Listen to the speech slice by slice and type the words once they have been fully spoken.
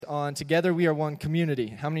on Together We Are One Community.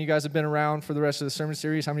 How many of you guys have been around for the rest of the sermon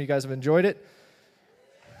series? How many of you guys have enjoyed it?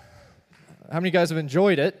 How many of you guys have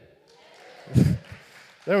enjoyed it?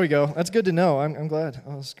 There we go. That's good to know. I'm glad.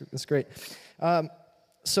 Oh, that's great.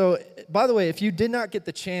 So, by the way, if you didn't get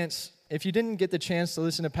the chance to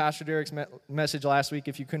listen to Pastor Derek's message last week,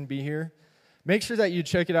 if you couldn't be here, make sure that you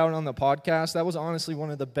check it out on the podcast. That was honestly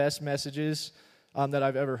one of the best messages that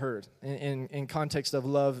I've ever heard in context of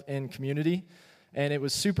love and community. And it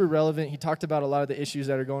was super relevant. He talked about a lot of the issues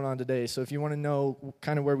that are going on today. So if you want to know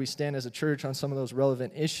kind of where we stand as a church on some of those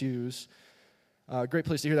relevant issues, great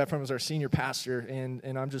place to hear that from is our senior pastor.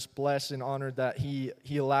 And I'm just blessed and honored that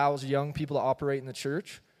he allows young people to operate in the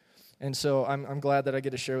church. And so I'm glad that I get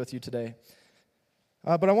to share with you today.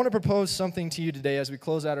 But I want to propose something to you today as we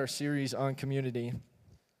close out our series on community.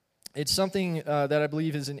 It's something that I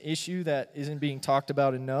believe is an issue that isn't being talked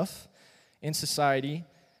about enough in society,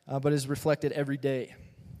 but is reflected every day.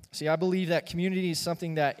 See, I believe that community is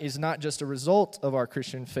something that is not just a result of our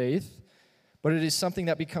Christian faith, but it is something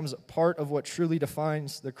that becomes a part of what truly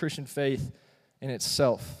defines the Christian faith in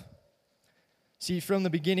itself. See, from the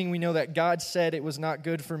beginning, we know that God said it was not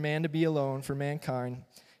good for man to be alone, for mankind.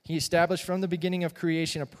 He established from the beginning of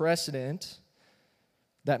creation a precedent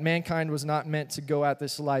that mankind was not meant to go at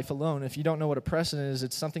this life alone. If you don't know what a precedent is,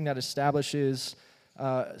 it's something that establishes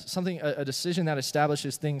a decision that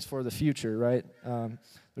establishes things for the future, right?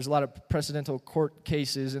 There's a lot of precedental court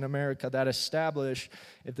cases in America that establish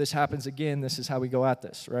if this happens again, this is how we go at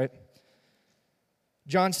this, right?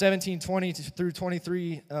 John 17:20 through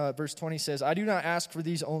 23, verse 20 says, "I do not ask for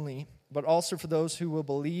these only, but also for those who will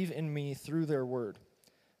believe in me through their word,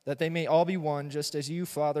 that they may all be one, just as you,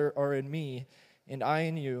 Father, are in me, and I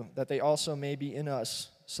in you, that they also may be in us,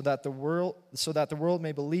 so that the world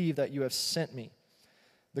may believe that you have sent me.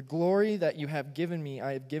 The glory that you have given me,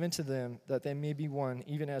 I have given to them, that they may be one,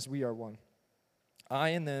 even as we are one. I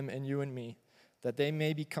in them, and you in me, that they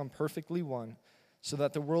may become perfectly one, so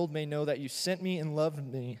that the world may know that you sent me and loved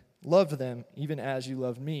them, even as you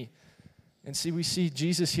loved me." And see, we see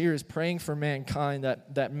Jesus here is praying for mankind,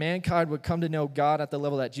 that mankind would come to know God at the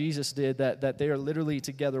level that Jesus did, that they are literally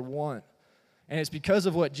together one. And it's because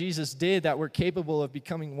of what Jesus did that we're capable of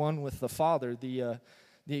becoming one with the Father.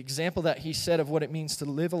 The example that he set of what it means to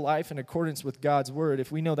live a life in accordance with God's word.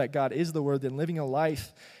 If we know that God is the word, then living a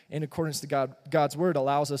life in accordance to God's word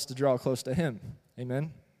allows us to draw close to him.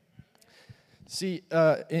 Amen? See,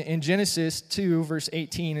 in Genesis 2, verse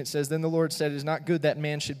 18, it says, "Then the Lord said, it is not good that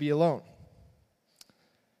man should be alone."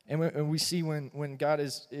 And we see when God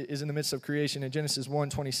is in the midst of creation, in Genesis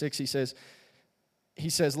 1:26, he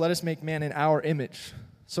says, "Let us make man in our image."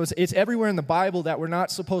 So it's everywhere in the Bible that we're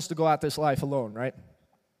not supposed to go at this life alone, right?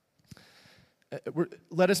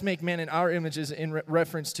 Let us make man in our image is in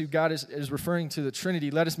reference to God is referring to the Trinity.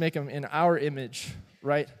 Let us make him in our image,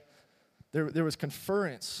 right? There was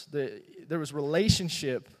conference. There was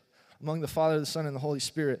relationship among the Father, the Son, and the Holy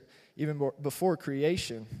Spirit even before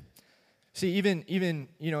creation. See, even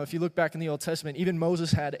if you look back in the Old Testament, even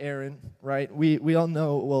Moses had Aaron, right? We all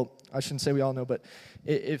know, well, I shouldn't say we all know, but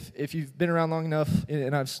if you've been around long enough,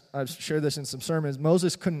 and I've shared this in some sermons,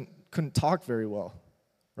 Moses couldn't talk very well,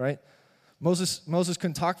 right? Moses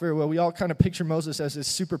couldn't talk very well. We all kind of picture Moses as this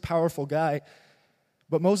super powerful guy,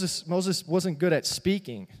 but Moses wasn't good at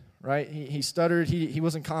speaking, right? He stuttered, he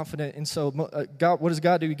wasn't confident, and so God, what does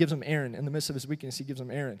God do? He gives him Aaron. In the midst of his weakness, he gives him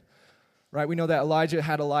Aaron. Right, we know that Elijah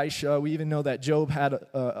had Elisha. We even know that Job had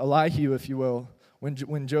Elihu, if you will.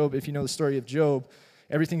 When Job, if you know the story of Job,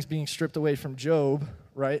 everything's being stripped away from Job,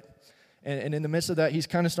 right? And in the midst of that, he's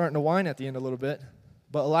kind of starting to whine at the end a little bit.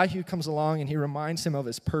 But Elihu comes along and he reminds him of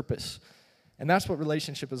his purpose. And that's what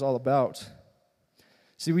relationship is all about.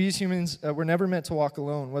 See, we as humans, we're never meant to walk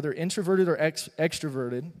alone. Whether introverted or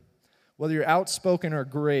extroverted, whether you're outspoken or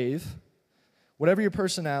grave, whatever your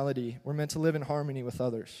personality, we're meant to live in harmony with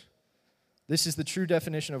others. This is the true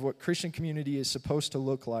definition of what Christian community is supposed to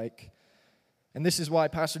look like. And this is why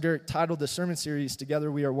Pastor Derek titled the sermon series,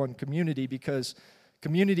 Together We Are One Community, because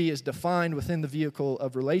community is defined within the vehicle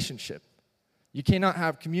of relationship. You cannot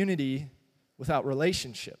have community without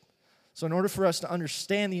relationship. So in order for us to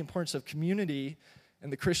understand the importance of community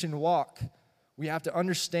and the Christian walk, we have to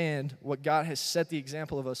understand what God has set the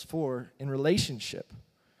example of us for in relationship.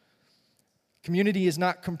 Community is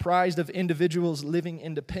not comprised of individuals living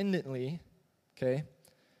independently, okay,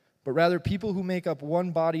 but rather people who make up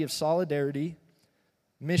one body of solidarity,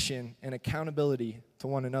 mission, and accountability to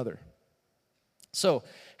one another. So,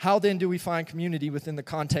 how then do we find community within the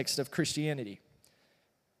context of Christianity?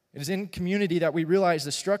 It is in community that we realize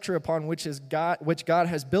the structure upon which God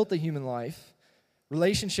has built the human life,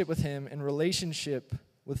 relationship with Him, and relationship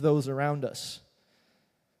with those around us.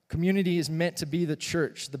 Community is meant to be the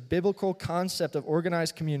church. The biblical concept of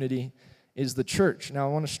organized community is the church. Now,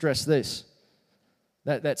 I want to stress this,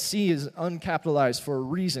 that C is uncapitalized for a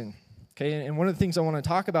reason. Okay, and one of the things I want to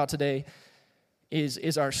talk about today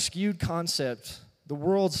is our skewed concept, the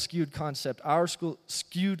world's skewed concept, our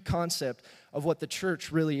skewed concept of what the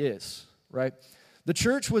church really is, right? The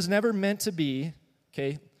church was never meant to be,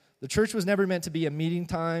 the church was never meant to be a meeting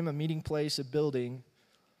time, a meeting place, a building,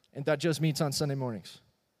 and that just meets on Sunday mornings,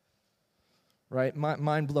 right?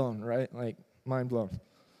 Mind blown, right? Like, mind blown.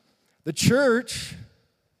 The church,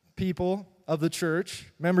 people of the church,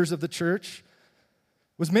 members of the church,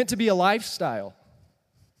 was meant to be a lifestyle.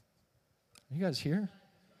 Are you guys here?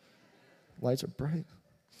 Lights are bright.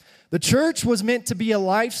 The church was meant to be a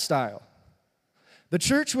lifestyle. The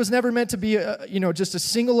church was never meant to be just a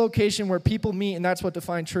single location where people meet and that's what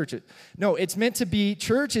defines church. No,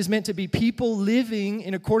 church is meant to be people living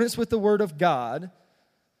in accordance with the Word of God,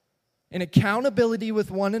 in accountability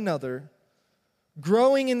with one another,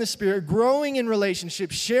 growing in the Spirit, growing in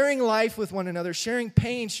relationships, sharing life with one another, sharing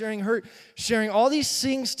pain, sharing hurt, sharing all these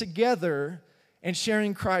things together, and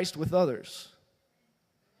sharing Christ with others.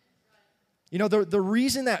 You know, the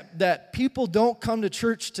reason that people don't come to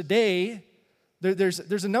church today,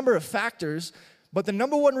 there's a number of factors, but the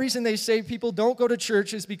number one reason they say people don't go to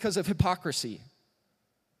church is because of hypocrisy.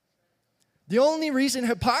 The only reason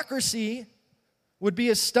hypocrisy would be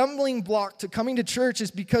a stumbling block to coming to church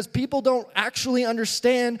is because people don't actually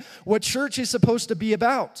understand what church is supposed to be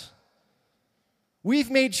about.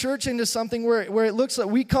 We've made church into something where it looks like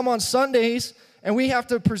we come on Sundays and we have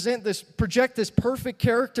to project this perfect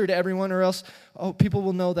character to everyone, or else, people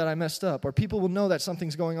will know that I messed up, or people will know that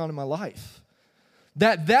something's going on in my life.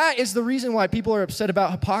 That is the reason why people are upset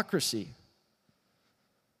about hypocrisy.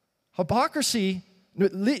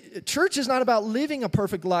 Church is not about living a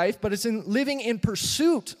perfect life, but it's living in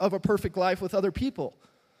pursuit of a perfect life with other people.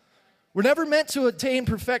 We're never meant to attain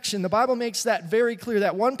perfection. The Bible makes that very clear,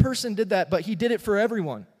 that one person did that, but he did it for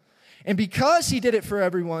everyone. And because he did it for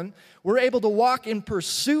everyone, we're able to walk in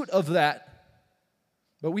pursuit of that.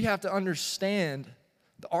 But we have to understand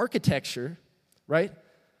the architecture, right,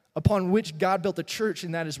 upon which God built the church,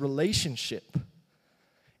 and that is relationship.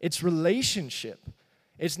 It's relationship.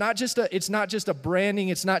 It's not just a branding.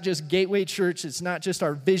 It's not just Gateway Church. It's not just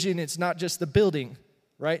our vision. It's not just the building,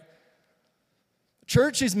 right?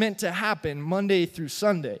 Church is meant to happen Monday through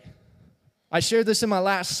Sunday. I shared this in my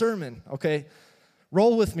last sermon, okay?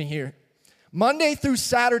 Roll with me here. Monday through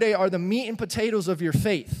Saturday are the meat and potatoes of your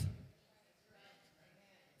faith.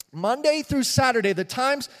 Monday through Saturday, the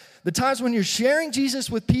times when you're sharing Jesus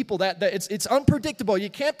with people, that it's unpredictable. You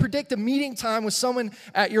can't predict a meeting time with someone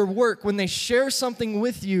at your work when they share something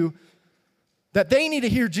with you that they need to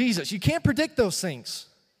hear Jesus. You can't predict those things.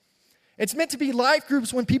 It's meant to be life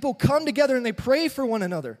groups when people come together and they pray for one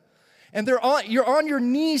another. And you're on your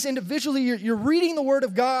knees individually. You're reading the Word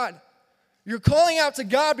of God. You're calling out to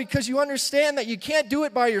God because you understand that you can't do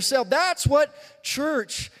it by yourself. That's what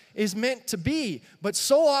church is meant to be. But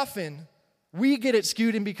so often, we get it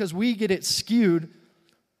skewed, and because we get it skewed,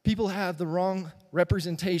 people have the wrong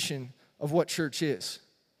representation of what church is.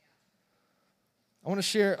 I want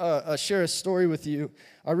to share a story with you.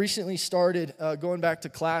 I recently started going back to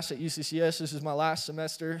class at UCCS. This is my last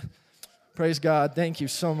semester. Praise God. Thank you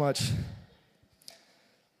so much.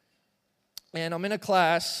 And I'm in a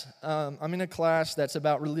class that's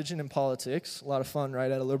about religion and politics. A lot of fun,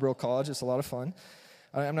 right, at a liberal college. It's a lot of fun.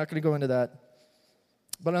 I'm not going to go into that.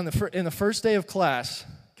 But in the first day of class,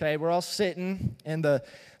 okay, we're all sitting, and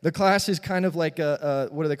the class is kind of like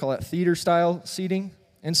what do they call it, theater-style seating.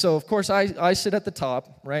 And so, of course, I sit at the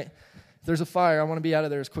top, right? If there's a fire, I want to be out of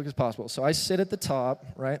there as quick as possible. So I sit at the top,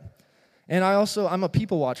 right? And I'm a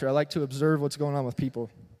people watcher. I like to observe what's going on with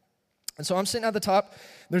people. And so I'm sitting at the top.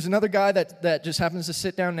 There's another guy that just happens to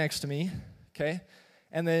sit down next to me, okay?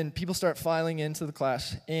 And then people start filing into the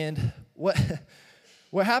class. And what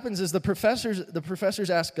happens is the professors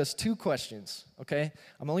ask us two questions, okay?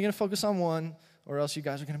 I'm only going to focus on one, or else you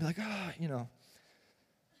guys are going to be like,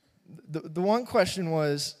 The one question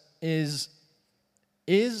was, is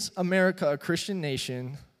America a Christian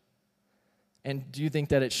nation, and do you think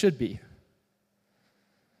that it should be?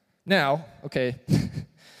 Now, okay,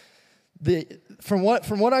 from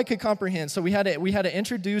what I could comprehend, so we had to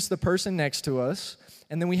introduce the person next to us,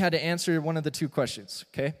 and then we had to answer one of the two questions,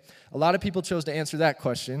 okay? A lot of people chose to answer that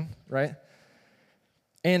question, right?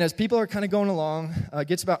 And as people are kind of going along, it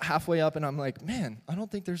gets about halfway up, and I'm like, man, I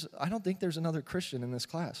don't think there's another Christian in this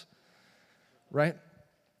class, right?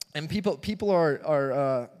 And people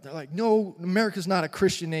are they're like, no, America's not a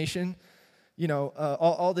Christian nation.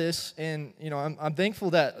 all this. And, I'm thankful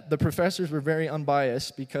that the professors were very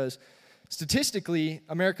unbiased because statistically,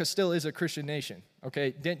 America still is a Christian nation,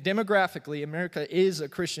 okay? Demographically, America is a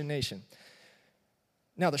Christian nation.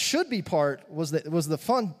 Now, the should be part was the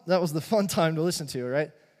fun time to listen to,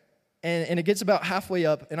 right? And it gets about halfway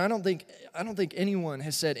up, and I don't think anyone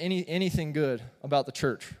has said anything good about the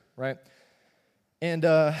church, right? And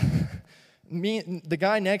the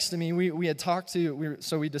guy next to me, we had talked to,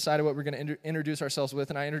 so we decided what we're going to introduce ourselves with,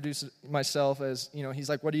 and I introduced myself as, he's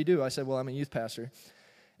like, "What do you do?" I said, "Well, I'm a youth pastor."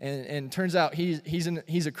 And turns out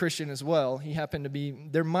he's a Christian as well. He happened to be,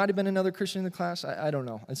 there might have been another Christian in the class. I don't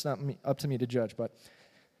know. It's not up to me to judge, but.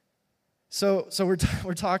 So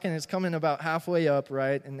we're talking, it's coming about halfway up,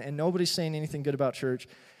 right? And nobody's saying anything good about church.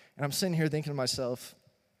 And I'm sitting here thinking to myself,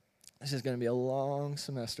 this is going to be a long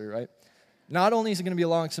semester, right? Not only is it going to be a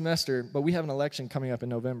long semester, but we have an election coming up in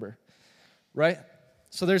November, right?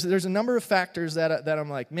 So there's a number of factors that I'm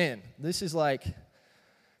like, man, this is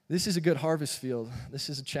a good harvest field. This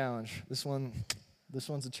is a challenge. This one's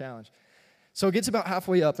a challenge. So it gets about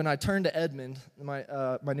halfway up, and I turn to Edmund,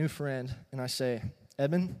 my new friend, and I say,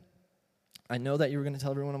 "Edmund, I know that you were going to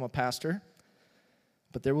tell everyone I'm a pastor,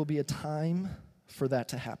 but there will be a time for that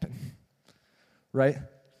to happen," right?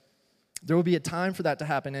 There will be a time for that to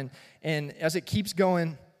happen, and as it keeps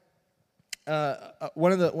going,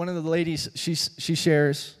 one of the ladies she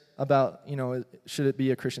shares about, should it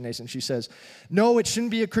be a Christian nation? She says, "No, it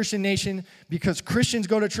shouldn't be a Christian nation because Christians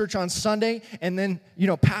go to church on Sunday, and then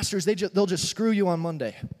pastors they'll just screw you on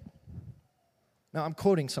Monday." Now, I'm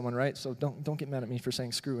quoting someone, right? So don't get mad at me for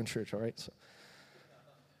saying screw in church, all right? So,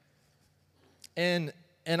 and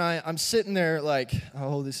I'm sitting there like,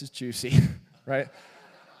 oh, this is juicy, right?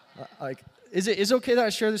 Like, is it okay that I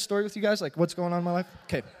share this story with you guys? Like, what's going on in my life?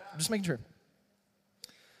 Okay, I'm just making sure.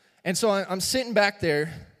 And so I'm sitting back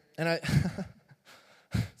there, and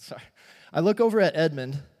I look over at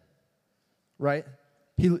Edmund, right?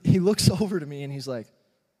 He looks over to me, and he's like,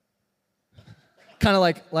 kind of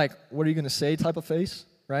like, what are you going to say type of face,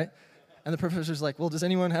 right? And the professor's like, "Well, does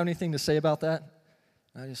anyone have anything to say about that?"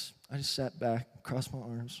 And I just sat back, crossed my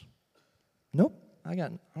arms. Nope, I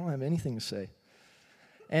don't have anything to say.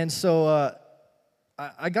 And so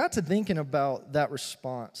I got to thinking about that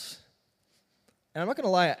response. And I'm not going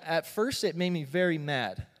to lie, at first it made me very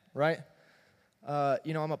mad, right?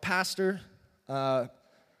 I'm a pastor. I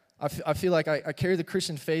feel like I carry the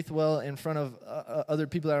Christian faith well in front of other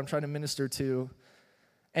people that I'm trying to minister to.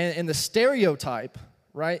 And the stereotype,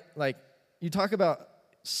 right? Like, you talk about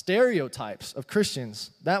stereotypes of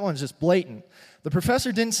Christians. That one's just blatant. The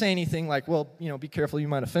professor didn't say anything like, "Well, be careful, you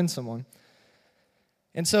might offend someone."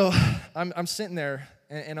 And so I'm sitting there,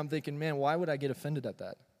 and I'm thinking, man, why would I get offended at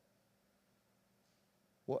that?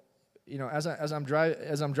 What, as I'm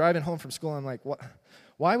driving home from school, I'm like,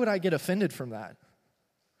 why would I get offended from that?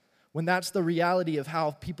 When that's the reality of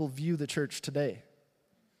how people view the church today.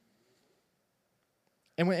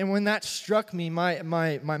 And when that struck me, my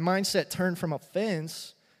mindset turned from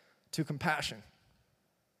offense to compassion.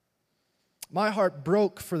 My heart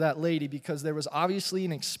broke for that lady because there was obviously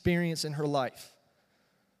an experience in her life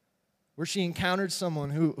where she encountered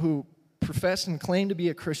someone who professed and claimed to be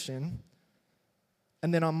a Christian,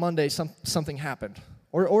 and then on Monday something happened.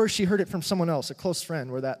 Or she heard it from someone else, a close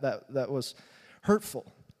friend, where that was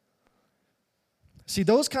hurtful. See,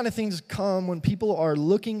 those kind of things come when people are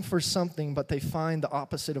looking for something, but they find the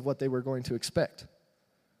opposite of what they were going to expect.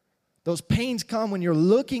 Those pains come when you're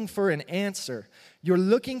looking for an answer. You're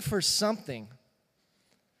looking for something,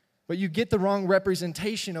 but you get the wrong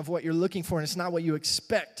representation of what you're looking for, and it's not what you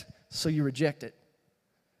expect, so you reject it.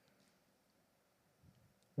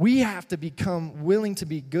 We have to become willing to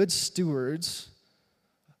be good stewards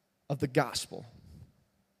of the gospel,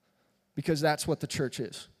 because that's what the church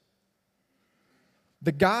is.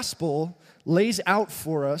 The gospel lays out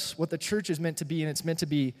for us what the church is meant to be, and it's meant to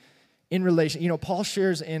be in relation. Paul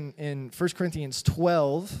shares in 1 Corinthians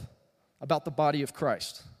 12 about the body of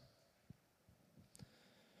Christ.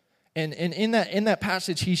 And in that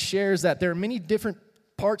passage, he shares that there are many different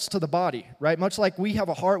parts to the body, right? Much like we have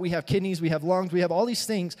a heart, we have kidneys, we have lungs, we have all these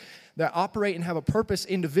things that operate and have a purpose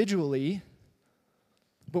individually.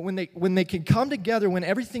 But when they can come together, when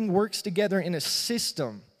everything works together in a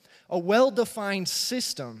system, a well-defined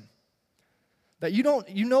system, that you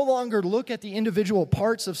no longer look at the individual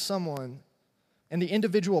parts of someone and the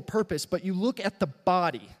individual purpose, but you look at the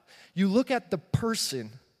body. You look at the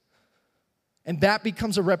person, and that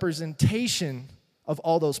becomes a representation of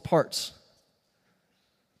all those parts.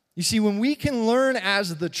 You see, when we can learn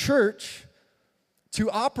as the church to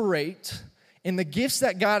operate in the gifts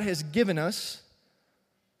that God has given us,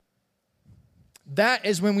 that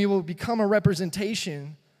is when we will become a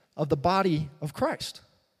representation of the body of Christ.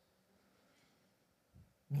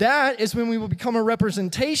 That is when we will become a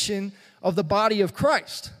representation of the body of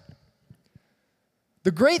Christ.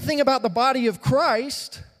 The great thing about the body of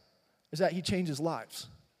Christ is that he changes lives.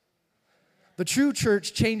 The true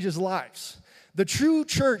church changes lives. The true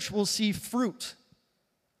church will see fruit.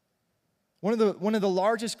 One of the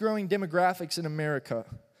largest growing demographics in America,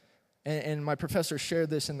 and my professor shared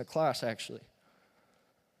this in the class actually.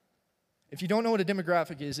 If you don't know what a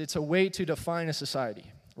demographic is, it's a way to define a society,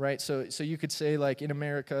 right? So you could say, like, in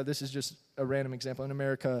America, this is just a random example. In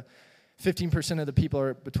America, 15% of the people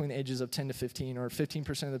are between the ages of 10 to 15, or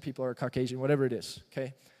 15% of the people are Caucasian, whatever it is,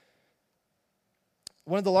 okay?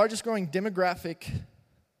 One of the largest growing demographic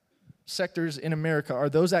sectors in America are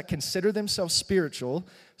those that consider themselves spiritual,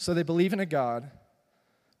 so they believe in a God,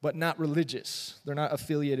 but not religious. They're not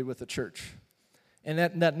affiliated with the church. And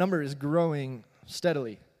that number is growing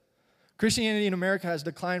steadily. Christianity in America has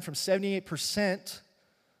declined from 78%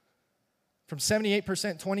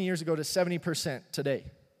 20 years ago to 70% today.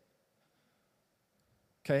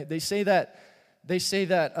 Okay, they say that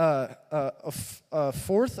a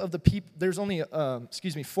fourth of the people, there's only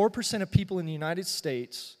 4% of people in the United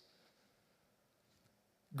States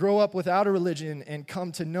grow up without a religion and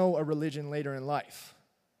come to know a religion later in life.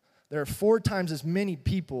 There are 4 times as many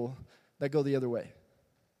people that go the other way.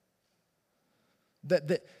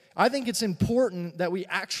 I think it's important that we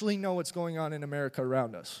actually know what's going on in America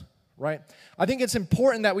around us, right? I think it's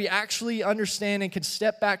important that we actually understand and can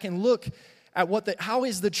step back and look at how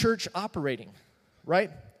is the church operating,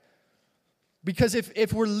 right? Because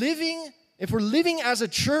if we're living as a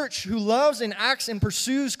church who loves and acts and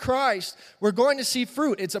pursues Christ, we're going to see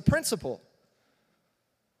fruit. It's a principle.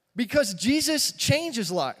 Because Jesus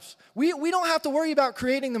changes lives. We don't have to worry about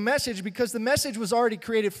creating the message because the message was already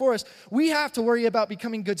created for us. We have to worry about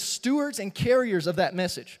becoming good stewards and carriers of that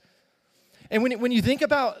message. And when you think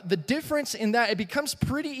about the difference in that, it becomes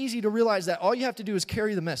pretty easy to realize that all you have to do is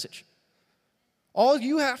carry the message. All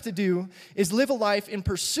you have to do is live a life in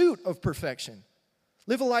pursuit of perfection.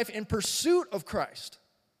 Live a life in pursuit of Christ.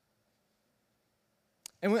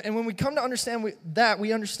 And when we come to understand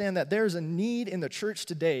we understand that there is a need in the church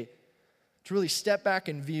today to really step back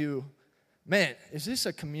and view, man, is this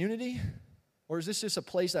a community or is this just a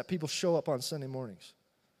place that people show up on Sunday mornings?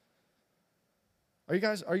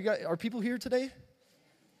 Are people here today?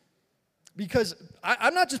 Because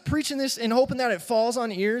I'm not just preaching this and hoping that it falls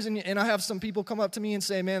on ears and I have some people come up to me and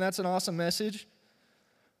say, man, that's an awesome message.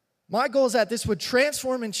 My goal is that this would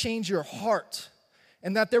transform and change your heart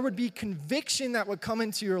and that there would be conviction that would come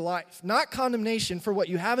into your life. Not condemnation for what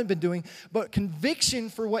you haven't been doing, but conviction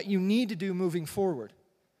for what you need to do moving forward.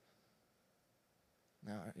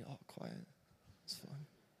 Now, are you all quiet? It's fun.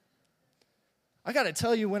 I got to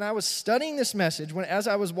tell you, when I was studying this message, as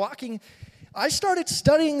I was walking, I started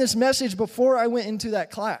studying this message before I went into that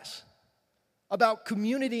class about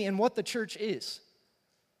community and what the church is.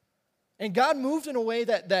 And God moved in a way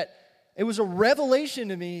that it was a revelation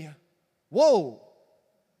to me. Whoa.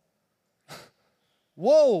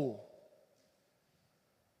 Whoa.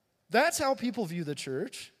 That's how people view the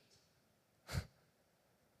church.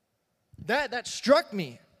 That struck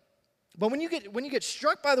me. But when you get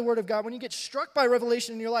struck by the Word of God, when you get struck by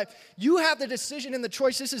revelation in your life, you have the decision and the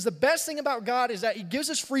choice. This is the best thing about God, is that He gives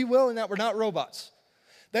us free will and that we're not robots.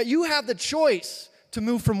 That you have the choice to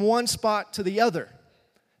move from one spot to the other.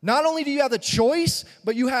 Not only do you have the choice,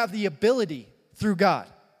 but you have the ability through God.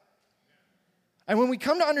 And when we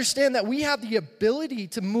come to understand that we have the ability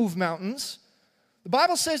to move mountains, the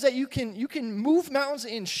Bible says that you can move mountains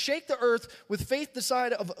and shake the earth with faith the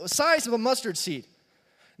size of a mustard seed.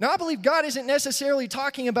 Now, I believe God isn't necessarily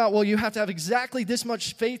talking about, well, you have to have exactly this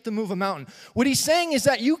much faith to move a mountain. What He's saying is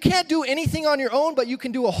that you can't do anything on your own, but you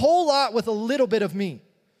can do a whole lot with a little bit of me.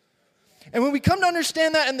 And when we come to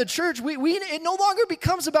understand that in the church, it no longer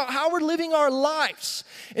becomes about how we're living our lives.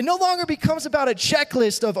 It no longer becomes about a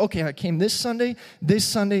checklist of, okay, I came this Sunday, this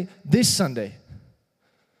Sunday, this Sunday.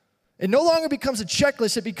 It no longer becomes a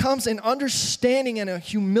checklist. It becomes an understanding and a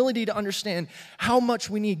humility to understand how much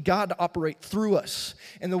we need God to operate through us.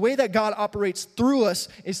 And the way that God operates through us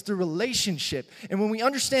is through relationship. And when we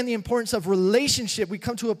understand the importance of relationship, we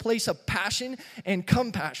come to a place of passion and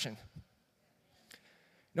compassion.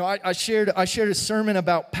 You know, I shared a sermon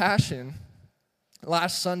about passion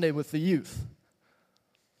last Sunday with the youth.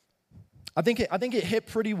 I think it hit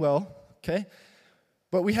pretty well, okay?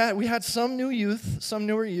 But we had some newer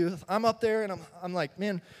youth. I'm up there and I'm like,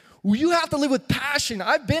 man, Well, you have to live with passion.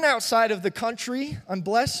 I've been outside of the country. I'm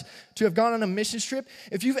blessed to have gone on a mission trip.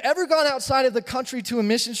 If you've ever gone outside of the country to a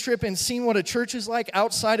mission trip and seen what a church is like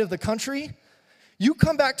outside of the country, you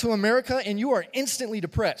come back to America and you are instantly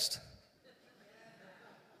depressed.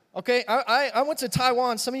 Okay, I went to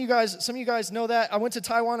Taiwan. Some of you guys know that. I went to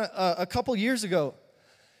Taiwan a couple years ago.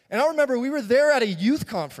 And I remember we were there at a youth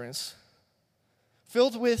conference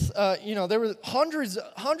filled with, there were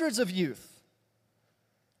hundreds of youth.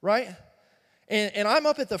 Right? And I'm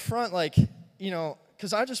up at the front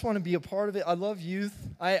because I just want to be a part of it. I love youth.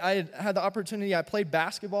 I had the opportunity. I played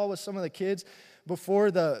basketball with some of the kids before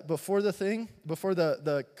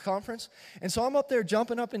the conference. And so I'm up there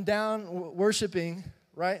jumping up and down, worshiping,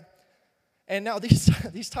 right? And now these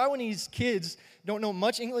Taiwanese kids don't know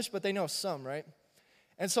much English, but they know some, right?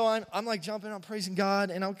 And so I'm like jumping, I'm praising God,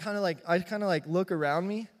 and I kind of look around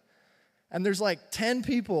me, and there's like 10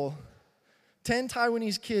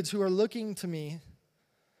 Taiwanese kids who are looking to me,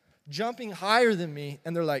 jumping higher than me,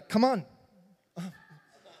 and they're like, come on.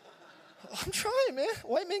 I'm trying, man.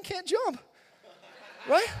 White men can't jump.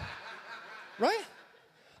 Right? Right?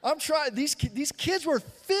 I'm trying. These kids were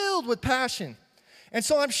filled with passion. And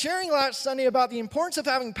so I'm sharing last Sunday about the importance of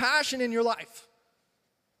having passion in your life.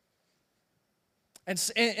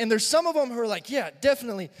 And there's some of them who are like, yeah,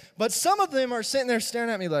 definitely. But some of them are sitting there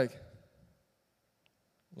staring at me like,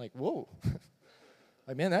 whoa.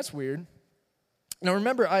 Like, man, that's weird. Now,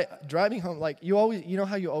 remember, driving home, you know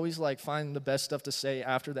how you always, find the best stuff to say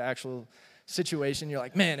after the actual situation? You're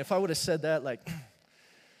like, man, if I would have said that,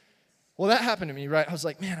 well, that happened to me, right? I was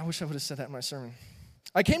like, man, I wish I would have said that in my sermon.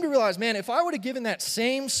 I came to realize, man, if I would have given that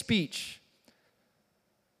same speech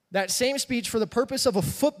for the purpose of a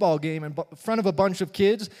football game in front of a bunch of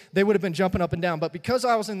kids, they would have been jumping up and down. But because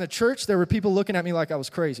I was in the church, there were people looking at me like I was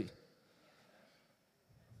crazy.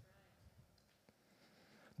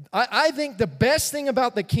 I think the best thing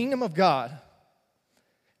about the kingdom of God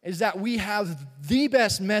is that we have the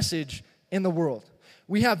best message in the world.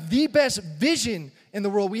 We have the best vision in the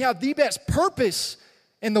world. We have the best purpose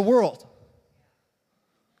in the world.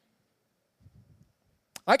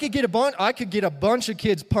 I could get a bunch of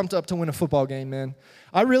kids pumped up to win a football game, man.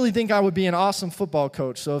 I really think I would be an awesome football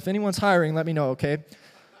coach. So if anyone's hiring, let me know, okay?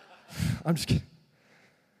 I'm just kidding.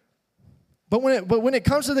 But when it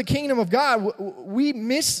comes to the kingdom of God, we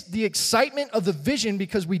miss the excitement of the vision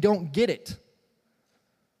because we don't get it.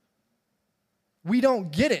 We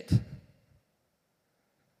don't get it.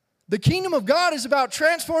 The kingdom of God is about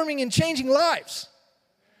transforming and changing lives.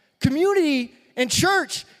 Community and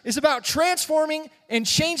church is about transforming and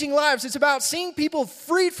changing lives. It's about seeing people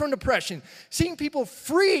freed from depression, seeing people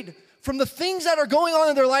freed from the things that are going on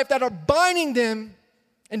in their life that are binding them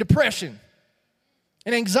in depression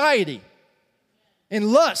and anxiety and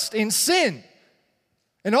lust and sin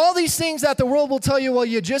and all these things that the world will tell you, well,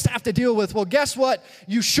 you just have to deal with. Well, guess what?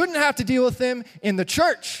 You shouldn't have to deal with them in the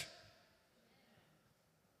church.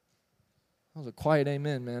 That was a quiet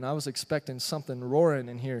amen, man. I was expecting something roaring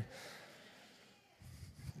in here.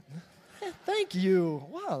 Thank you.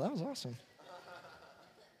 Wow, that was awesome.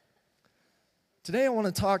 Today I want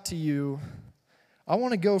to talk to you. I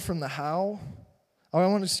want to go from the how. I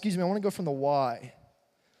want to go from the why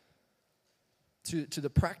to the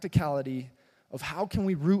practicality of how can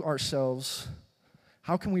we root ourselves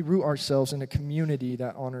in a community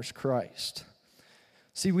that honors Christ.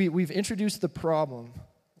 See, we've introduced the problem,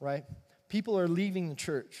 right? People are leaving the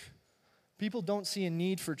church. People don't see a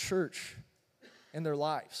need for church in their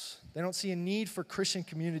lives. They don't see a need for Christian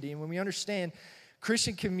community. And when we understand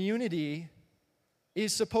Christian community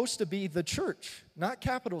is supposed to be the church, not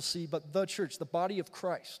capital C, but the church, the body of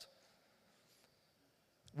Christ.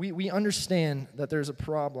 We understand that there's a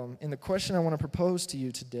problem. And the question I want to propose to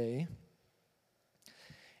you today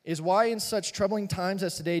is why in such troubling times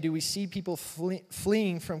as today do we see people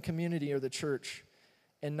fleeing from community or the church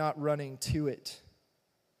and not running to it?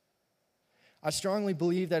 I strongly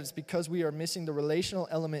believe that it's because we are missing the relational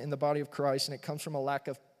element in the body of Christ, and it comes from a lack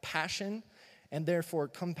of passion and therefore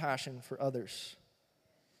compassion for others.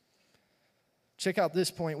 Check out this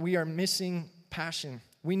point. We are missing passion.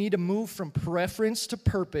 We need to move from preference to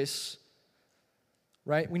purpose,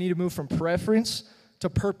 right? We need to move from preference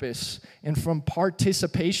to purpose and from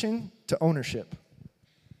participation to ownership.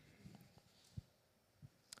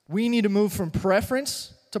 We need to move from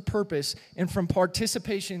preference to purpose and from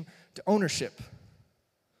participation to ownership.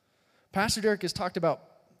 Pastor Derek has talked about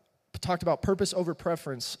purpose over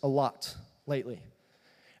preference a lot lately.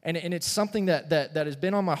 And it's something that has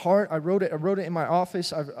been on my heart. I wrote it in my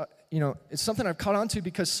office. It's something I've caught on to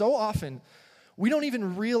because so often we don't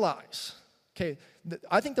even realize Okay,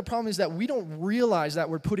 I think the problem is that we don't realize that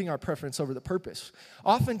we're putting our preference over the purpose.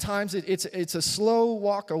 Oftentimes, it's a slow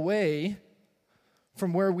walk away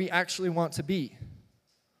from where we actually want to be.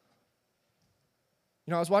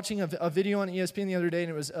 I was watching a video on ESPN the other day,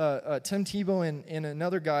 and it was Tim Tebow and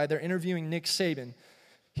another guy. They're interviewing Nick Saban.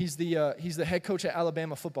 He's the head coach at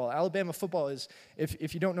Alabama football. Alabama football is,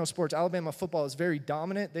 if you don't know sports, Alabama football is very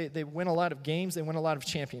dominant. They win a lot of games. They win a lot of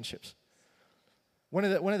championships. One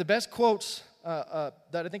of the best quotes that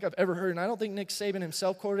I think I've ever heard, and I don't think Nick Saban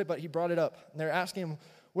himself quoted it, but he brought it up. And they're asking him,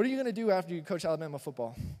 "What are you going to do after you coach Alabama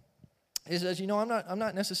football?" He says, I'm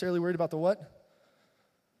not necessarily worried about the what,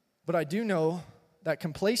 but I do know that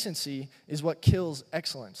complacency is what kills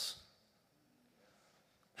excellence.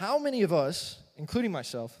 How many of us, including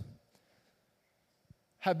myself,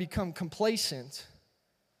 have become complacent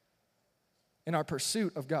in our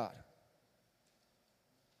pursuit of God?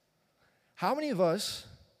 How many of us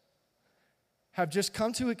have just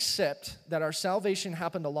come to accept that our salvation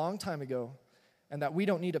happened a long time ago and that we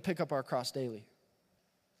don't need to pick up our cross daily?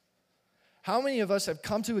 How many of us have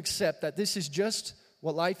come to accept that this is just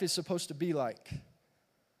what life is supposed to be like?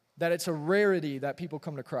 That it's a rarity that people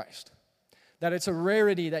come to Christ. That it's a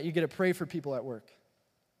rarity that you get to pray for people at work.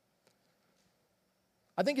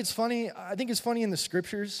 I think it's funny in the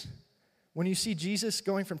scriptures when you see Jesus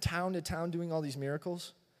going from town to town doing all these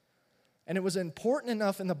miracles. And it was important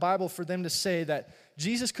enough in the Bible for them to say that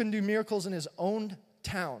Jesus couldn't do miracles in his own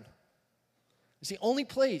town. It's the only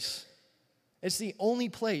place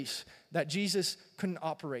that Jesus couldn't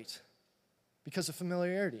operate because of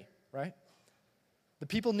familiarity, right? The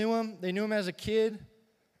people knew him. They knew him as a kid,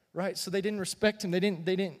 right? So they didn't respect him. They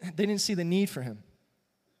didn't see the need for him.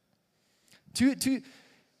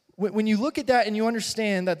 When you look at that and you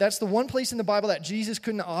understand that that's the one place in the Bible that Jesus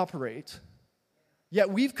couldn't operate, yet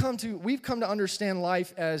we've come to understand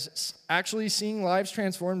life as actually seeing lives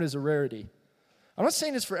transformed as a rarity. I'm not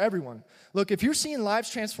saying this for everyone. Look, if you're seeing lives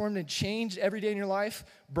transformed and changed every day in your life,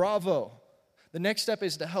 bravo. The next step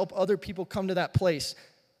is to help other people come to that place.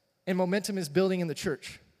 And momentum is building in the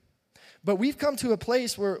church. But we've come to a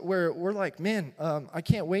place where we're like, man, I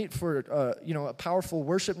can't wait for a powerful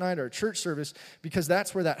worship night or a church service because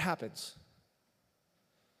that's where that happens.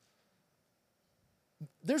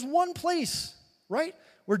 There's one place, right,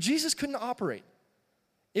 where Jesus couldn't operate.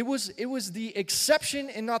 It was the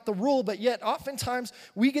exception and not the rule, but yet oftentimes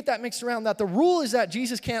we get that mixed around, that the rule is that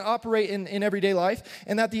Jesus can't operate in everyday life,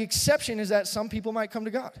 and that the exception is that some people might come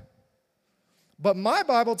to God. But my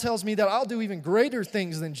Bible tells me that I'll do even greater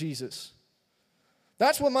things than Jesus.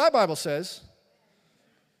 That's what my Bible says.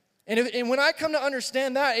 And when I come to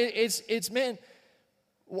understand that, it's man,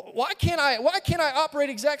 why can't I operate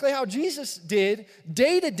exactly how Jesus did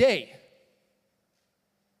day to day?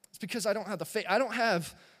 It's because I don't have the faith. I don't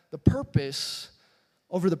have the purpose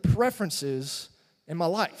over the preferences in my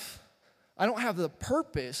life. I don't have the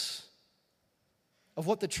purpose of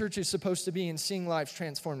what the church is supposed to be in seeing lives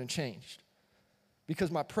transformed and changed.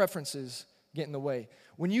 Because my preferences get in the way.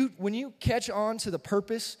 When you catch on to the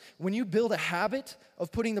purpose, when you build a habit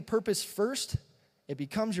of putting the purpose first, it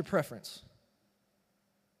becomes your preference.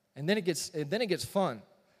 And then it gets fun.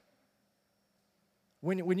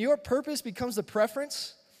 When your purpose becomes the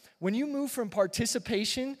preference, when you move from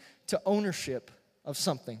participation to ownership of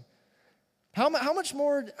something, how much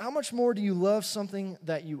more do you love something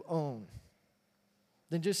that you own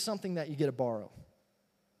than just something that you get to borrow?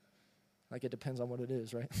 Like, it depends on what it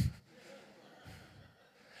is, right?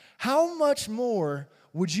 How much more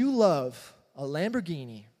would you love a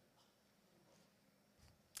Lamborghini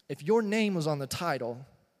if your name was on the title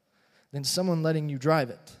than someone letting you drive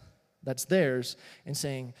it that's theirs and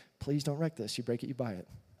saying, please don't wreck this. You break it, you buy it,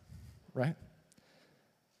 right?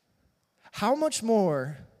 How much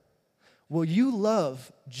more will you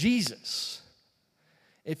love Jesus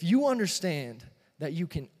if you understand that you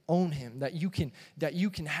can own him, that you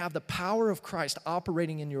can have the power of Christ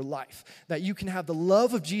operating in your life, that you can have the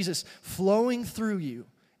love of Jesus flowing through you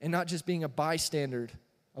and not just being a bystander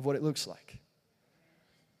of what it looks like?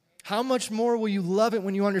 How much more will you love it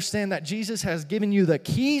when you understand that Jesus has given you the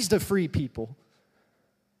keys to free people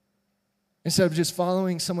instead of just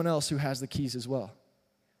following someone else who has the keys as well?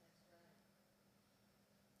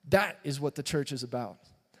 That is what the church is about.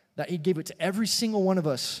 That he gave it to every single one of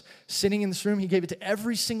us sitting in this room. He gave it to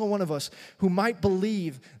every single one of us who might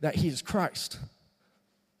believe that he is Christ.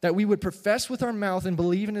 That we would profess with our mouth and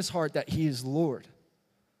believe in his heart that he is Lord.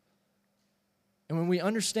 And when we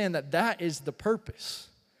understand that that is the purpose,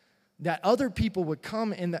 that other people would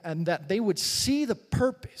come and that they would see the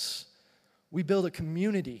purpose, we build a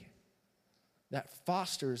community that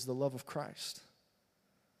fosters the love of Christ.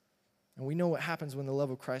 And we know what happens when the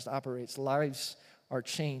love of Christ operates. Lives are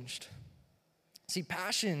changed. See,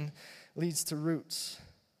 passion leads to roots.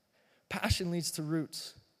 Passion leads to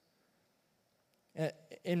roots.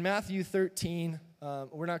 In Matthew 13,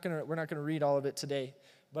 we're not gonna read all of it today,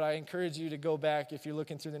 but I encourage you to go back if you're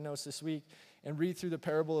looking through the notes this week and read through the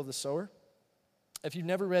parable of the sower. If you've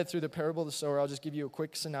never read through the parable of the sower, I'll just give you a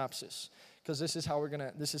quick synopsis because this is how we're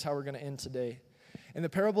gonna end today. In the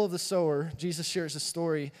parable of the sower, Jesus shares a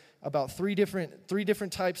story about three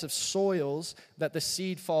different types of soils that the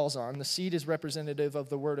seed falls on. The seed is representative of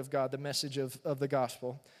the word of God, the message of the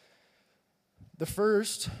gospel. The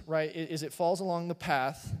first, right, is it falls along the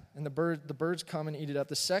path, and the birds come and eat it up.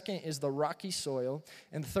 The second is the rocky soil,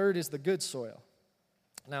 and the third is the good soil.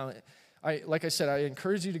 Now, like I said, I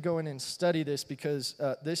encourage you to go in and study this because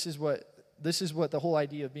this is what the whole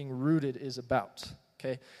idea of being rooted is about.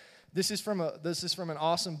 Okay, this is from an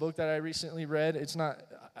awesome book that I recently read. It's not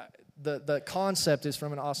the concept is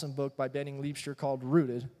from an awesome book by Benning Liebscher called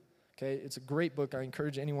Rooted. Okay, it's a great book. I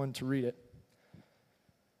encourage anyone to read it.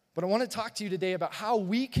 But I want to talk to you today about how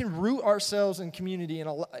we can root ourselves in community, and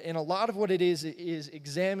a lot of what it is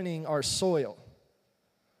examining our soil.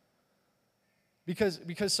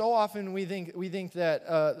 Because so often we think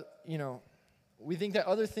that we think that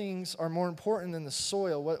other things are more important than the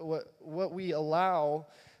soil, what we allow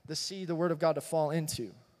the seed, the word of God, to fall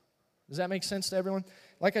into. Does that make sense to everyone?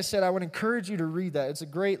 Like I said, I would encourage you to read that. It's a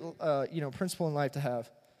great principle in life to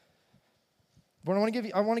have. But I want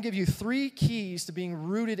to give you 3 keys to being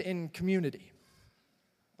rooted in community.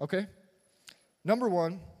 Okay? Number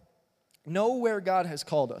 1, know where God has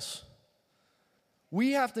called us.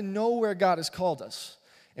 We have to know where God has called us.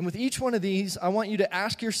 And with each one of these, I want you to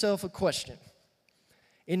ask yourself a question.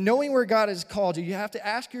 In knowing where God has called you, you have to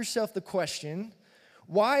ask yourself the question,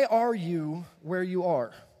 why are you where you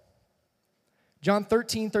are? John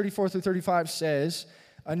 13:34-35 says,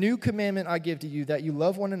 "A new commandment I give to you, that you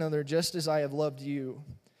love one another just as I have loved you.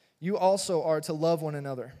 You also are to love one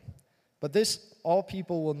another. But by this, all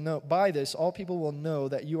people will know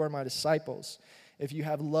that you are my disciples, if you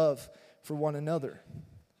have love for one another."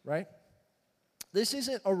 Right? This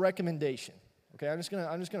isn't a recommendation. Okay, I'm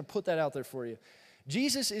just gonna put that out there for you.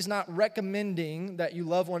 Jesus is not recommending that you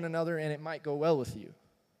love one another and it might go well with you.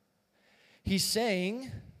 He's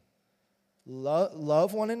saying,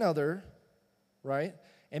 love one another, right?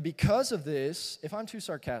 And because of this, if I'm too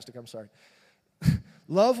sarcastic, I'm sorry.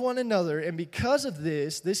 Love one another, and because of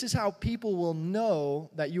this is how people will know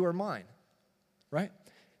that you are mine, right?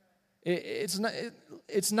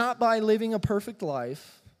 It's not by living a perfect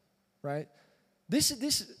life, right? This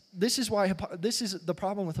is the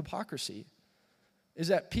problem with hypocrisy, is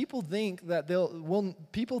that people think that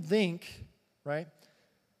right,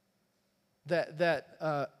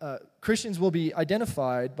 that Christians will be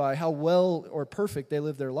identified by how well or perfect they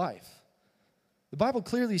live their life. The Bible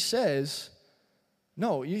clearly says,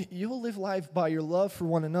 no, you will live life by your love for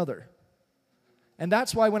one another. And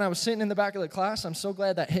that's why when I was sitting in the back of the class, I'm so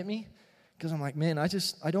glad that hit me, because I'm like, man, I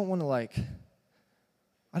don't want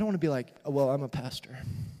to be like, oh, well, I'm a pastor,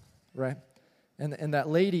 right? And that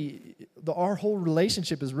lady, our whole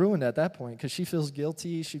relationship is ruined at that point because she feels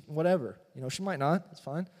guilty, whatever. She might not, it's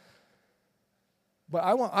fine. But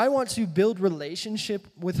I want to build relationship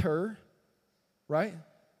with her, right?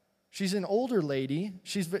 She's an older lady.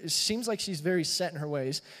 It seems like she's very set in her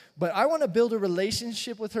ways. But I want to build a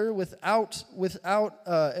relationship with her without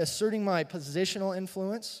asserting my positional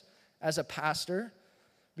influence as a pastor.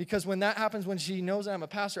 Because when that happens, when she knows that I'm a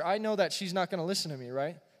pastor, I know that she's not going to listen to me,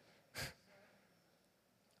 right?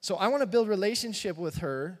 So I want to build relationship with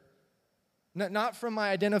her, not from my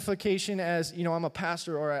identification as, I'm a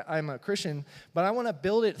pastor or I'm a Christian, but I want to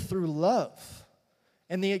build it through love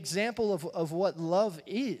and the example of what love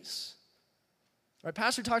is. Right?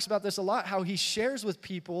 Pastor talks about this a lot, how he shares with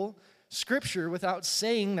people Scripture without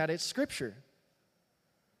saying that it's Scripture.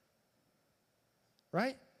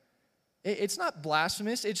 Right? It's not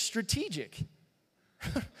blasphemous, it's strategic.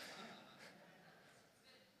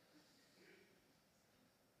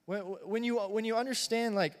 When you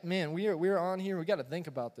understand, like, man, we're on here, we got to think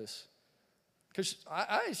about this. Because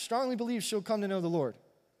I strongly believe she'll come to know the Lord.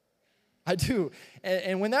 I do.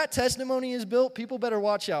 And when that testimony is built, people better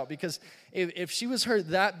watch out. Because if she was hurt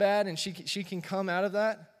that bad and she can come out of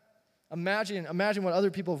that, imagine what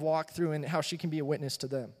other people have walked through and how she can be a witness to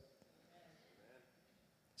them.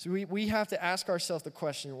 So we have to ask ourselves the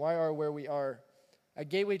question, why are where we are? At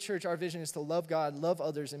Gateway Church, our vision is to love God, love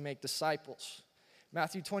others, and make disciples.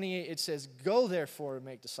 Matthew 28, it says, "Go therefore and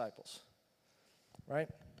make disciples." Right?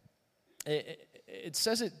 It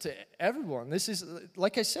says it to everyone. This is,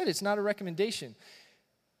 like I said, it's not a recommendation.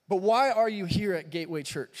 But why are you here at Gateway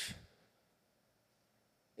Church?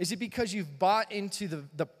 Is it because you've bought into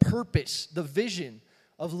the purpose, the vision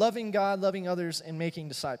of loving God, loving others, and making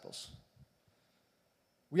disciples?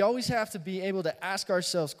 We always have to be able to ask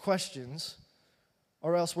ourselves questions,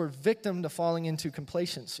 or else we're victim to falling into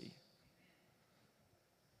complacency.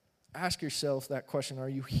 Ask yourself that question. Are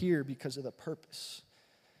you here because of the purpose?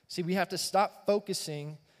 See, we have to stop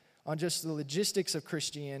focusing on just the logistics of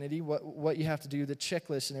Christianity, what you have to do, the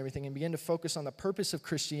checklist and everything, and begin to focus on the purpose of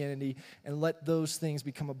Christianity and let those things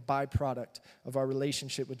become a byproduct of our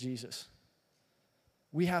relationship with Jesus.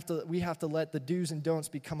 We have to let the do's and don'ts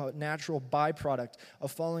become a natural byproduct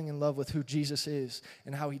of falling in love with who Jesus is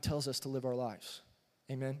and how he tells us to live our lives.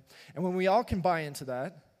 Amen? And when we all can buy into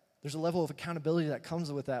that, there's a level of accountability that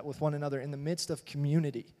comes with that with one another in the midst of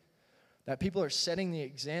community. That people are setting the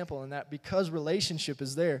example, and that because relationship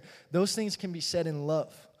is there, those things can be said in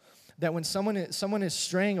love. That when someone is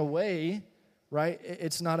straying away, right,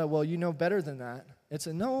 it's not a, well, you know better than that. It's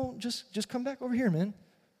a, no, just come back over here, man.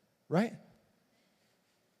 Right?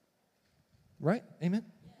 Right? Amen?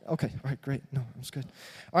 Okay, all right, great. No, that's good.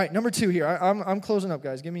 All right, number 2 here. I'm closing up,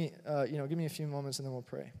 guys. Give me a few moments, and then we'll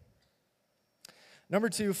pray. Number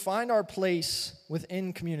 2, find our place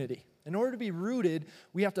within community. In order to be rooted,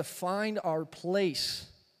 we have to find our place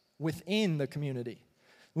within the community.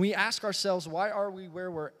 When we ask ourselves, why are we where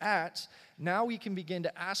we're at? Now we can begin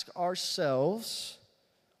to ask ourselves,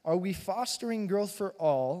 are we fostering growth for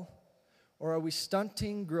all, or are we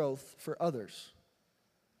stunting growth for others?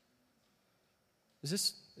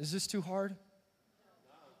 Is this too hard?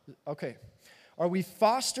 Okay. Are we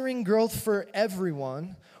fostering growth for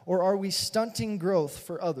everyone, or are we stunting growth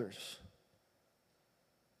for others?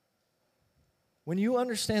 When you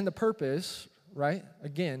understand the purpose, right,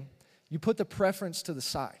 again, you put the preference to the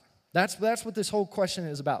side. That's what this whole question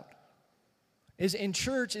is about. Is in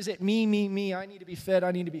church, is it me, I need to be fed,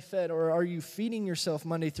 or are you feeding yourself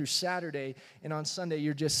Monday through Saturday, and on Sunday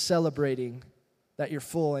you're just celebrating that you're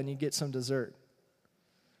full and you get some dessert?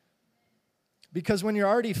 Because when you're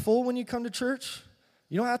already full when you come to church,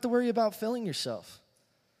 you don't have to worry about filling yourself.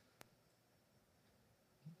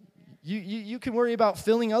 You can worry about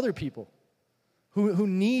filling other people who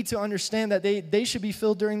need to understand that they should be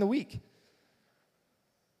filled during the week.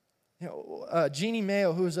 You know, Jeannie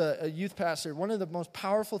Mayo, who's a youth pastor, one of the most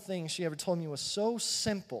powerful things she ever told me was so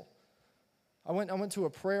simple. I went to a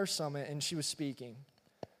prayer summit and she was speaking.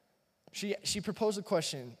 She proposed a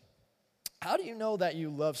question. How do you know that you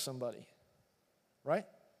love somebody? Right?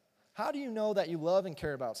 How do you know that you love and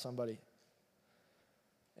care about somebody?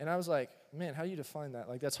 And I was like, man, how do you define that?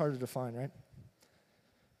 Like, that's hard to define, right?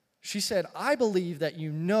 She said, I believe that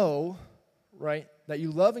you know, right, that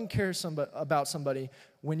you love and care about somebody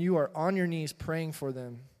when you are on your knees praying for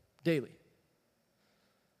them daily.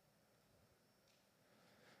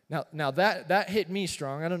 Now that hit me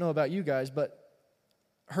strong. I don't know about you guys, but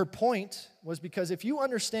her point was because if you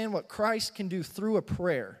understand what Christ can do through a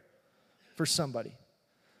prayer for somebody,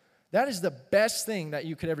 that is the best thing that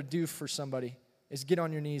you could ever do for somebody, is get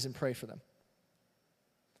on your knees and pray for them.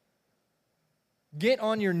 Get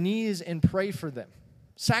on your knees and pray for them.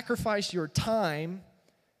 Sacrifice your time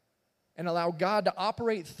and allow God to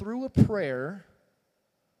operate through a prayer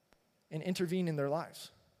and intervene in their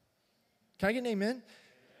lives. Can I get an amen?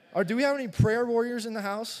 Or do we have any prayer warriors in the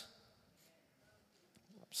house?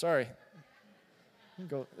 Sorry.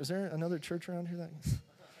 Is there another church around here?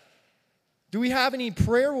 Do we have any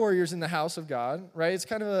prayer warriors in the house of God? Right? It's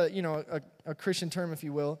kind of a Christian term, if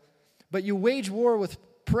you will. But you wage war with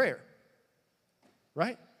prayer.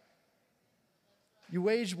 Right? You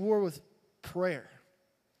wage war with prayer.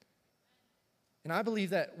 And I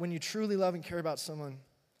believe that when you truly love and care about someone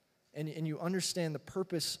and you understand the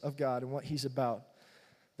purpose of God and what he's about,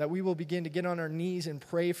 that we will begin to get on our knees and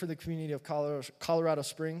pray for the community of Colorado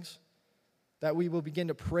Springs, that we will begin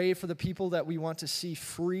to pray for the people that we want to see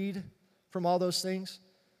freed from all those things.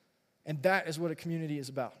 And that is what a community is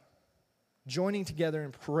about. Joining together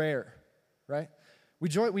in prayer, right? We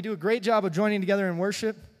do a great job of joining together in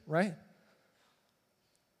worship, right?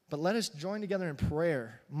 But let us join together in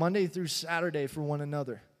prayer Monday through Saturday for one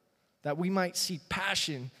another, that we might see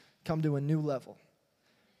passion come to a new level.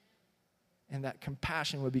 And that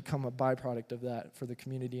compassion would become a byproduct of that for the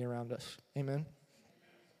community around us. Amen.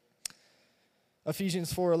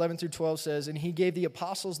 Ephesians 4:11-12 says, and he gave the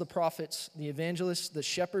apostles, the prophets, the evangelists, the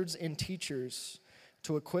shepherds, and teachers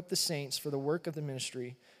to equip the saints for the work of the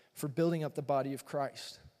ministry, for building up the body of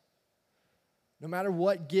Christ. No matter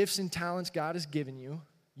what gifts and talents God has given you,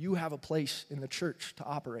 you have a place in the church to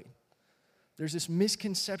operate. There's this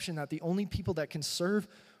misconception that the only people that can serve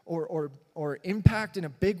or impact in a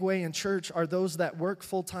big way in church are those that work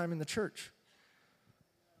full-time in the church.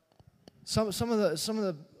 Some of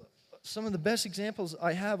the best examples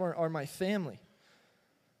I have are my family.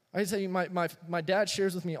 I tell you, my dad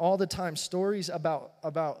shares with me all the time stories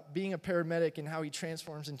about being a paramedic and how he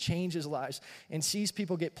transforms and changes lives and sees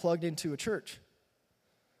people get plugged into a church.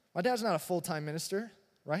 My dad's not a full-time minister,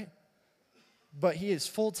 right? But he is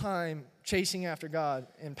full-time chasing after God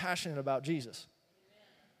and passionate about Jesus.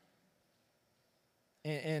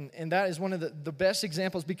 And that is one of the best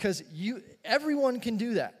examples because everyone can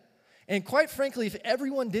do that. And quite frankly, if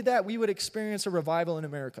everyone did that, we would experience a revival in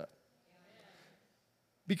America.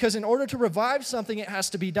 Because in order to revive something, it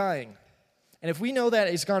has to be dying. And if we know that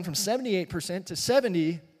it's gone from 78% to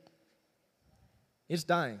 70%, it's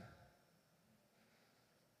dying.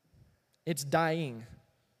 It's dying.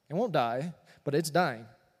 It won't die, but it's dying.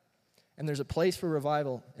 And there's a place for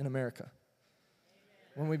revival in America.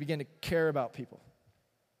 When we begin to care about people.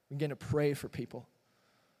 We begin to pray for people.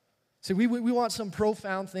 See, we want some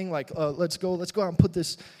profound thing like, let's go out and put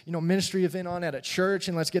this, ministry event on at a church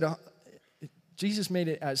and let's get Jesus made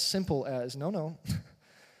it as simple as, no.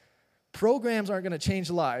 Programs aren't going to change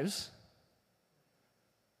lives.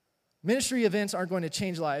 Ministry events aren't going to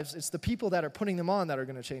change lives. It's the people that are putting them on that are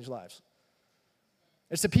going to change lives.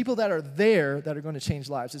 It's the people that are there that are going to change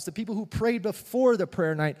lives. It's the people who prayed before the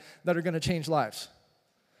prayer night that are going to change lives.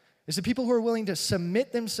 It's the people who are willing to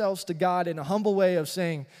submit themselves to God in a humble way of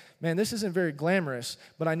saying, man, this isn't very glamorous,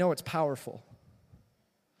 but I know it's powerful.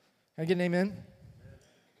 Can I get an amen?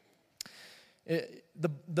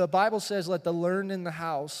 The Bible says, let the learned in the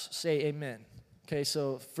house say amen. Okay,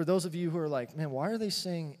 so for those of you who are like, man, why are they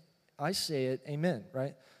saying, I say it, amen,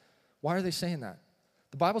 right? Why are they saying that?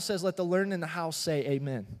 The Bible says, let the learned in the house say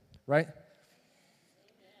amen, right?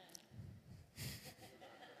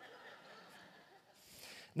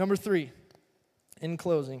 Number 3, in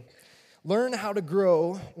closing, learn how to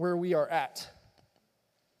grow where we are at.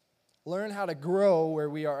 Learn how to grow where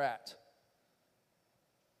we are at.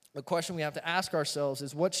 The question we have to ask ourselves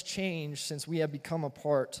is, what's changed since we have become a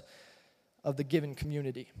part of the given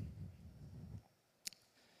community?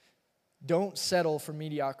 Don't settle for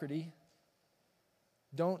mediocrity.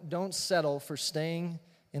 Don't settle for staying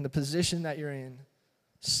in the position that you're in,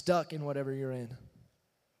 stuck in whatever you're in.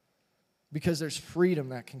 Because there's freedom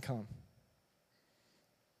that can come.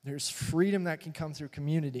 There's freedom that can come through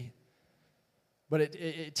community. But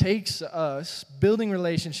it takes us building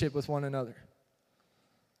relationship with one another.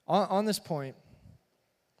 On this point,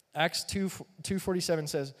 Acts 2:47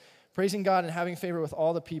 says, praising God and having favor with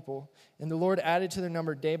all the people, and the Lord added to their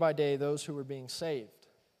number day by day those who were being saved.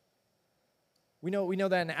 We know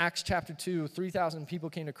that in Acts chapter 2, 3,000 people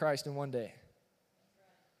came to Christ in one day.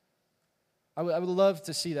 I would love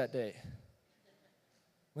to see that day.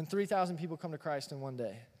 When 3,000 people come to Christ in one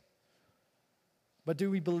day. But do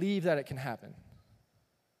we believe that it can happen?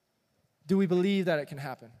 Do we believe that it can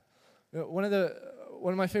happen? One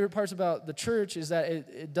of my favorite parts about the church is that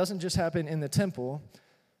it doesn't just happen in the temple.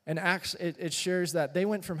 In Acts, it shares that they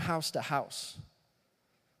went from house to house.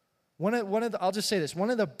 I'll just say this. One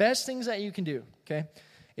of the best things that you can do, okay,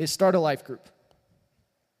 is start a life group.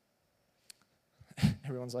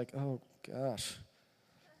 Everyone's like, oh, gosh.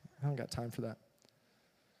 I don't got time for that.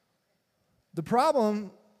 The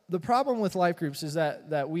problem with life groups is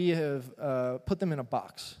that we have put them in a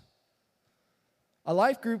box. A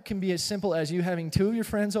life group can be as simple as you having 2 of your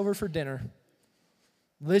friends over for dinner,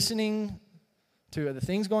 listening to the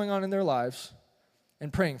things going on in their lives,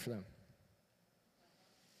 and praying for them.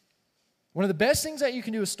 One of the best things that you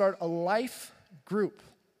can do is start a life group.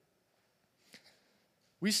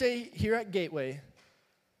 We say here at Gateway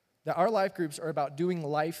that our life groups are about doing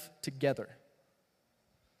life together.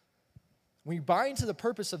 When you buy into the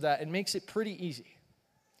purpose of that, it makes it pretty easy.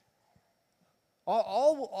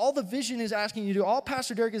 All the vision is asking you to do, all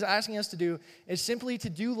Pastor Derek is asking us to do, is simply to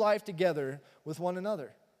do life together with one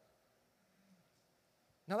another.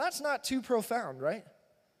 Now, that's not too profound, right?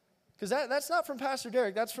 Because that's not from Pastor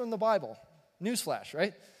Derek, that's from the Bible. Newsflash,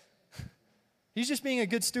 right? He's just being a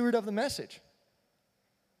good steward of the message.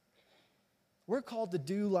 We're called to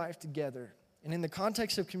do life together. And in the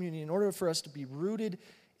context of community, in order for us to be rooted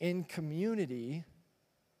in community,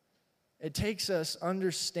 it takes us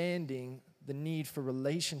understanding the need for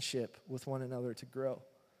relationship with one another to grow.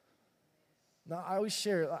 Now, I always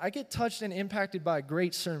share, I get touched and impacted by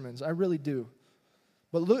great sermons. I really do.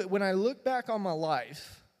 But when I look back on my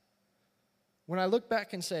life, when I look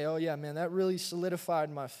back and say, oh yeah, man, that really solidified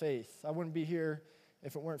my faith. I wouldn't be here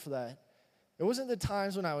if it weren't for that. It wasn't the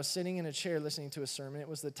times when I was sitting in a chair listening to a sermon. It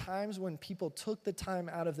was the times when people took the time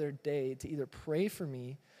out of their day to either pray for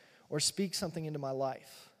me or speak something into my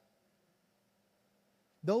life.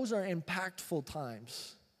 Those are impactful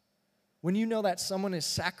times when you know that someone is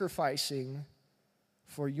sacrificing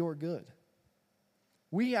for your good.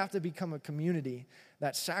 We have to become a community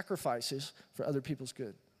that sacrifices for other people's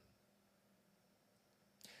good.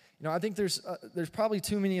 You know, I think there's probably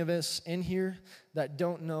too many of us in here that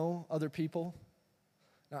don't know other people.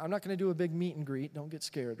 Now, I'm not going to do a big meet and greet. Don't get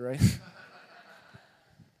scared, right?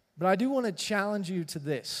 But I do want to challenge you to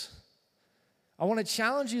this. I want to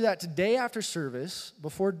challenge you that today after service,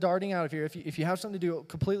 before darting out of here, if you have something to do,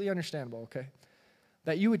 completely understandable, okay?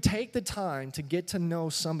 That you would take the time to get to know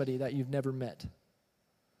somebody that you've never met.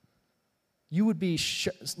 You would be,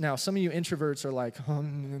 now some of you introverts are like, oh,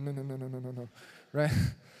 no, right?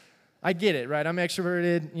 I get it, right? I'm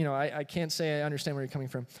extroverted. You know, I can't say I understand where you're coming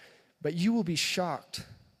from. But you will be shocked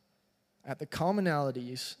at the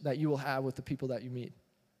commonalities that you will have with the people that you meet.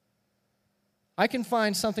 I can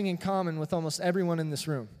find something in common with almost everyone in this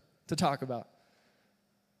room to talk about.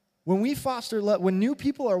 When we foster love, when new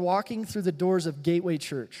people are walking through the doors of Gateway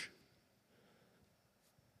Church,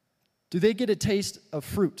 do they get a taste of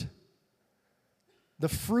fruit? The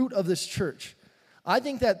fruit of this church. I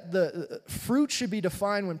think that the fruit should be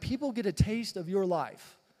defined when people get a taste of your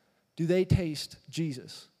life. Do they taste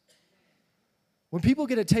Jesus? When people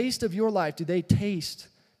get a taste of your life, do they taste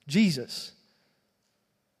Jesus?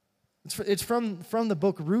 It's from the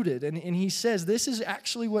book Rooted, and he says this is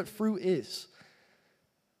actually what fruit is.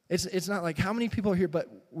 It's not like how many people are here, but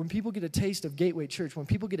when people get a taste of Gateway Church, when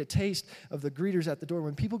people get a taste of the greeters at the door,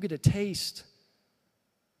 when people get a taste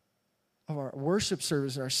of our worship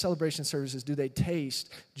service, our celebration services, do they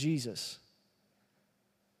taste Jesus?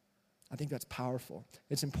 I think that's powerful.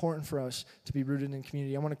 It's important for us to be rooted in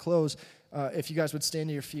community. I want to close. If you guys would stand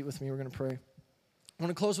to your feet with me, we're going to pray. I want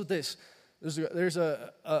to close with this. There's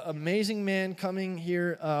a amazing man coming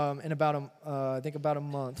here in about a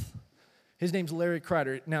month. His name's Larry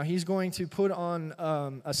Kreider. Now, he's going to put on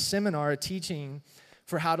a seminar, a teaching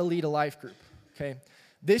for how to lead a life group, okay?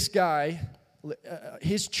 This guy,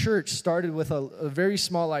 his church started with a very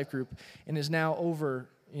small life group and is now over,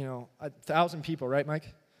 1,000 people, right, Mike?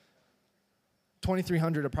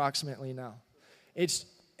 2,300 approximately now.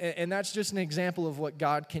 And that's just an example of what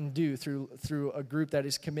God can do through a group that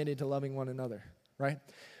is committed to loving one another, right?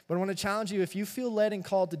 But I want to challenge you, if you feel led and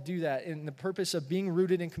called to do that in the purpose of being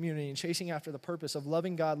rooted in community and chasing after the purpose of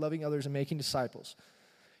loving God, loving others, and making disciples,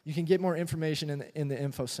 you can get more information in the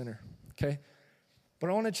info center, okay? But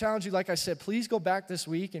I want to challenge you, like I said, please go back this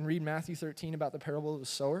week and read Matthew 13 about the parable of the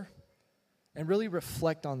sower and really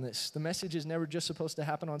reflect on this. The message is never just supposed to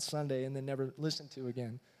happen on Sunday and then never listened to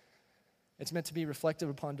again. It's meant to be reflected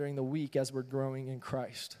upon during the week as we're growing in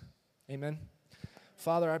Christ. Amen?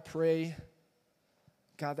 Father, I pray,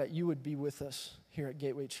 God, that you would be with us here at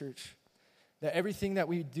Gateway Church. That everything that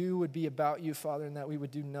we do would be about you, Father, and that we would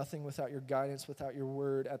do nothing without your guidance, without your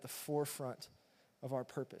word at the forefront of our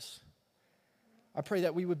purpose. I pray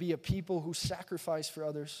that we would be a people who sacrifice for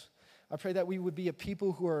others. I pray that we would be a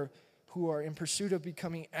people who are in pursuit of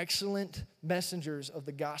becoming excellent messengers of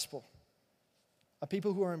the gospel. A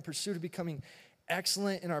people who are in pursuit of becoming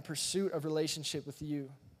excellent in our pursuit of relationship with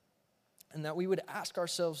you. And that we would ask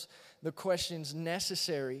ourselves the questions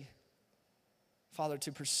necessary, Father,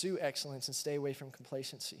 to pursue excellence and stay away from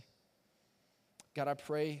complacency. God, I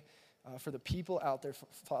pray for the people out there,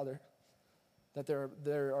 Father, that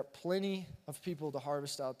there are plenty of people to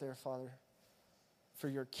harvest out there, Father, for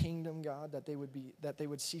your kingdom, God, that they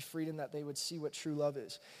would see freedom, that they would see what true love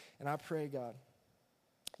is. And I pray, God,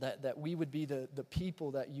 that we would be the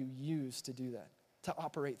people that you use to do that, to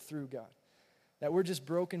operate through, God. That we're just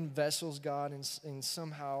broken vessels, God, and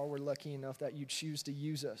somehow we're lucky enough that you choose to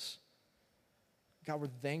use us. God, we're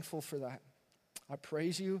thankful for that. I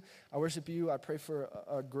praise you. I worship you. I pray for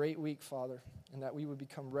a great week, Father, and that we would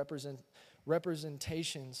become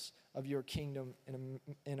representations of your kingdom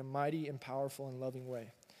in a mighty and powerful and loving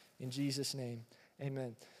way. In Jesus' name,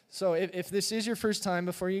 amen. So if this is your first time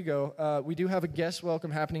before you go, we do have a guest welcome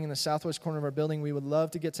happening in the southwest corner of our building. We would love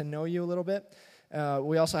to get to know you a little bit.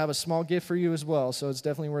 We also have a small gift for you as well, so it's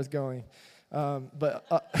definitely worth going. But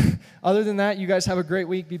other than that, you guys have a great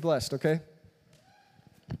week. Be blessed, okay?